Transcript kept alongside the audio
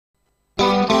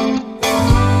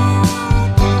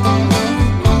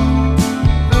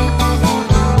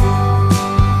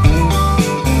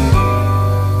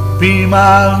Be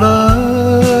my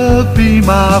love, be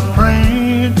my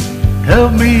friend,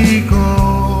 help me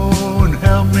grow and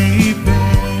help me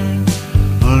bend.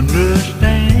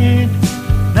 Understand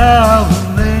now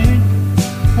and then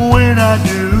when I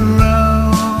do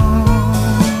wrong.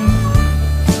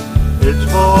 It's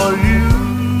for you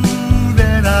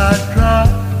that I try.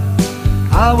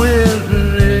 I will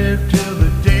live till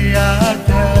the day I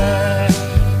die,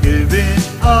 giving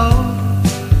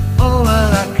all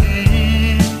that I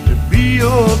can to be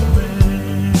your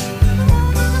friend.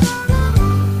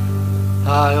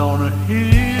 High on a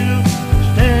hill,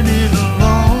 standing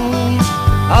alone,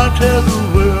 I'll tell the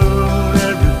world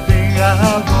everything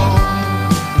I've known.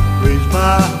 Raise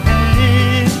my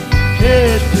hand,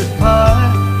 testify,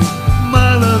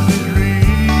 my love is real.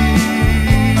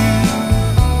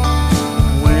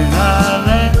 When I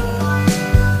laugh,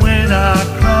 when I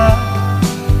cry,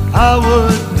 I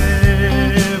would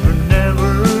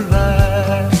never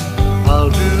lie. I'll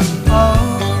do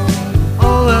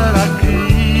all that I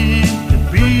can to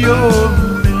be your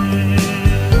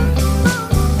man.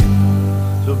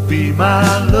 So be my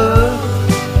love.